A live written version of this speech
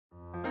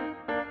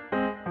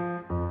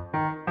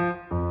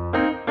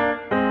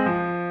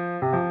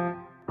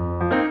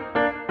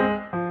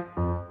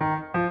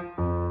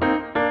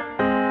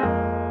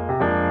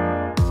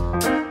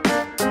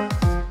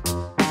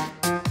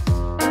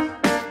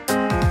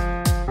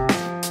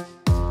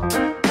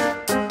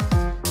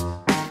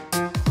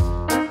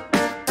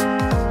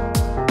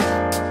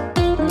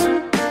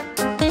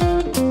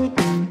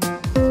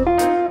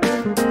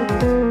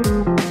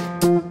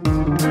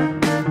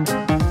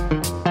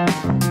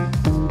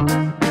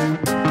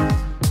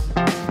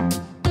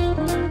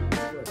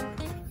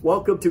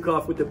Welcome to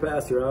Coffee with the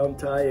Pastor. I'm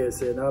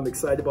Tyus, and I'm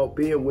excited about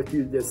being with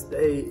you this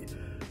day.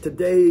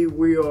 Today,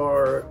 we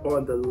are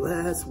on the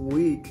last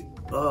week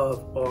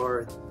of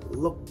our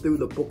look through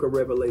the book of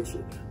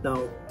Revelation. Now,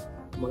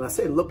 when I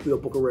say look through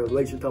the book of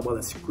Revelation, I'm talking about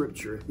a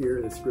scripture here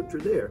and a scripture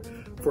there.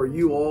 For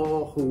you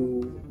all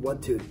who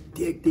want to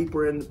dig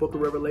deeper in the book of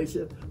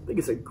Revelation, I think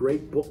it's a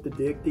great book to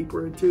dig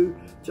deeper into.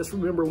 Just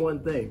remember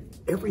one thing.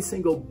 Every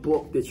single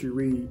book that you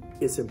read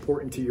is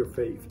important to your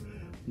faith.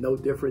 No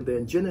different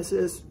than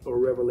Genesis or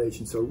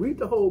Revelation. So read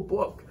the whole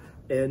book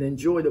and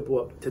enjoy the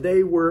book.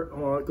 Today we're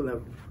going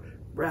to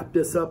wrap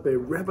this up in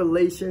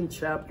Revelation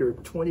chapter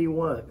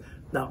 21.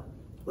 Now,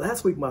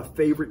 last week my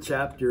favorite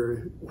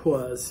chapter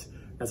was,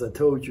 as I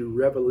told you,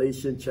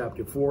 Revelation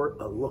chapter 4,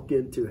 a look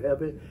into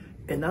heaven.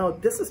 And now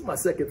this is my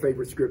second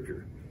favorite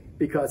scripture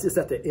because it's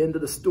at the end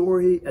of the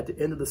story. At the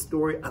end of the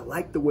story, I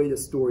like the way the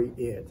story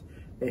ends.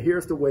 And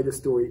here's the way the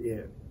story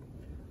ends.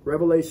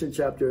 Revelation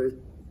chapter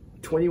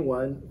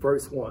 21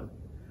 verse 1.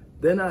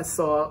 Then I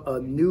saw a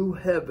new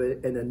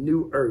heaven and a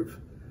new earth,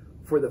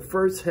 for the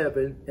first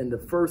heaven and the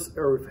first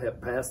earth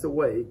had passed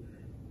away,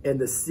 and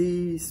the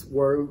seas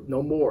were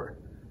no more.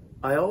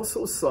 I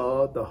also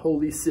saw the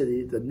holy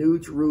city, the new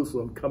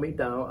Jerusalem, coming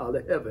down out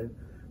of heaven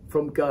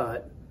from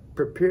God,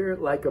 prepared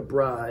like a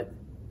bride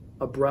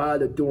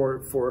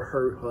adorned for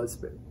her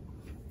husband.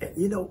 And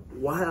you know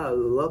why I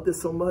love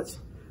this so much?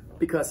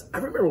 Because I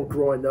remember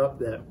growing up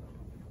that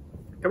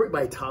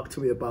everybody talked to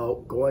me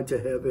about going to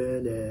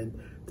heaven and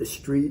the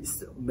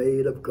streets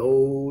made of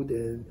gold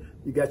and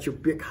you got your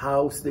big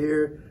house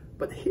there.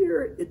 But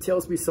here it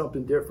tells me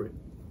something different.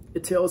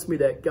 It tells me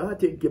that God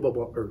didn't give up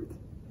on earth.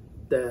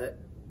 That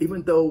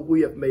even though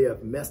we may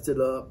have messed it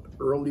up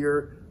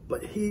earlier,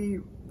 but he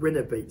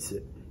renovates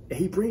it. And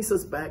he brings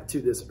us back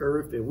to this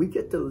earth and we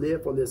get to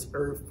live on this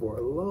earth for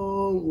a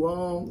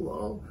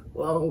long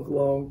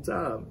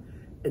time.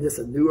 And it's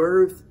a new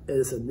earth and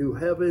it's a new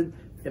heaven.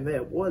 And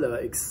man, what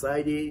an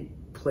exciting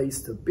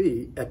place to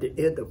be at the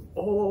end of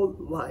all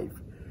life.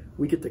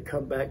 We get to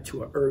come back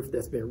to an earth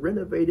that's been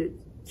renovated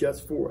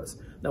just for us.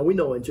 Now we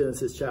know in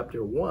Genesis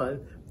chapter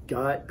 1,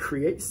 God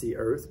creates the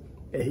earth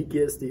and he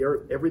gives the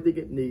earth everything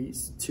it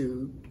needs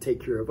to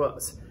take care of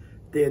us.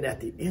 Then at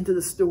the end of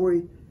the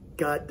story,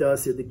 God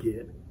does it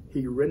again.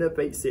 He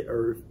renovates the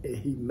earth and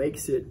he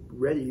makes it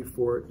ready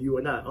for you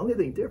and I. Only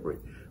thing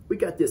different, we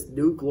got this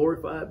new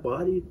glorified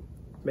body.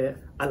 Man,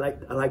 I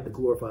like the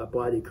glorified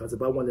body because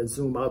if I want to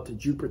zoom out to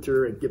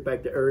Jupiter and get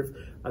back to Earth,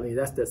 I mean,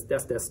 that's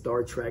that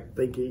Star Trek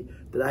thinking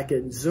that I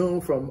can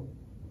zoom from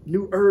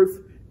New Earth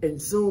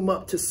and zoom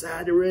up to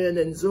Saturn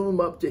and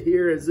zoom up to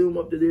here and zoom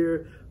up to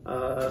there.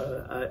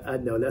 I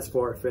know that's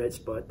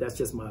far-fetched, but that's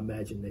just my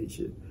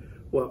imagination.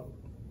 Well,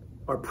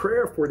 our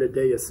prayer for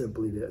today is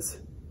simply this,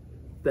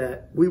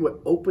 that we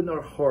would open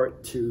our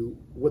heart to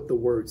what the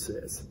Word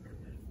says.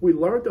 We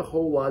learned a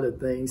whole lot of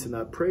things, and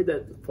I pray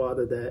that,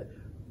 Father, that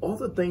all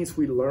the things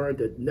we learned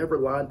that never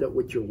lined up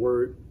with your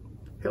word,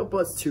 help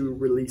us to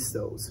release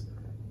those.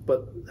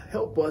 But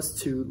help us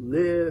to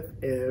live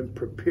and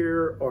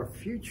prepare our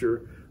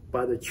future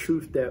by the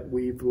truth that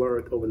we've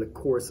learned over the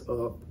course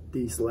of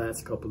these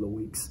last couple of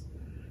weeks.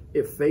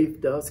 If faith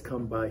does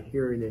come by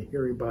hearing and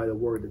hearing by the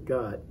word of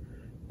God,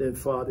 then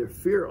Father,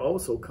 fear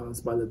also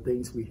comes by the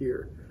things we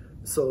hear.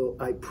 So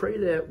I pray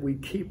that we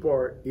keep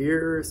our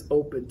ears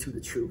open to the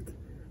truth.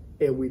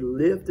 And we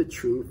live the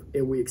truth,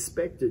 and we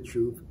expect the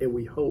truth, and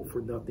we hope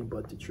for nothing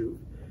but the truth.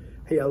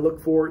 Hey, I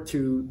look forward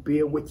to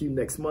being with you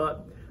next month.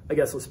 I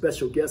got some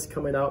special guests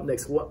coming out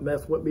next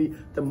month with me.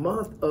 The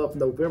month of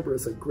November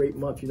is a great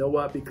month. You know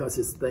why? Because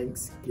it's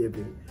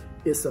Thanksgiving.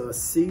 It's a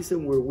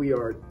season where we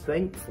are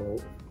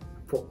thankful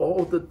for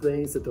all the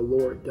things that the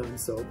Lord done.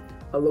 So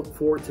I look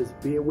forward to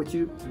being with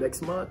you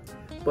next month.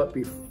 But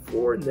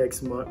before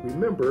next month,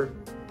 remember,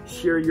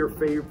 share your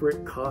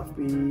favorite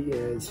coffee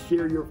and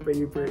share your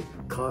favorite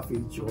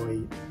coffee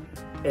joint.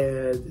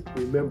 And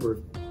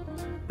remember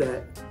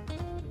that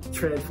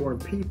transform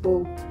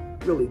people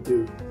really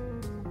do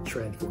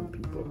transform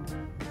people.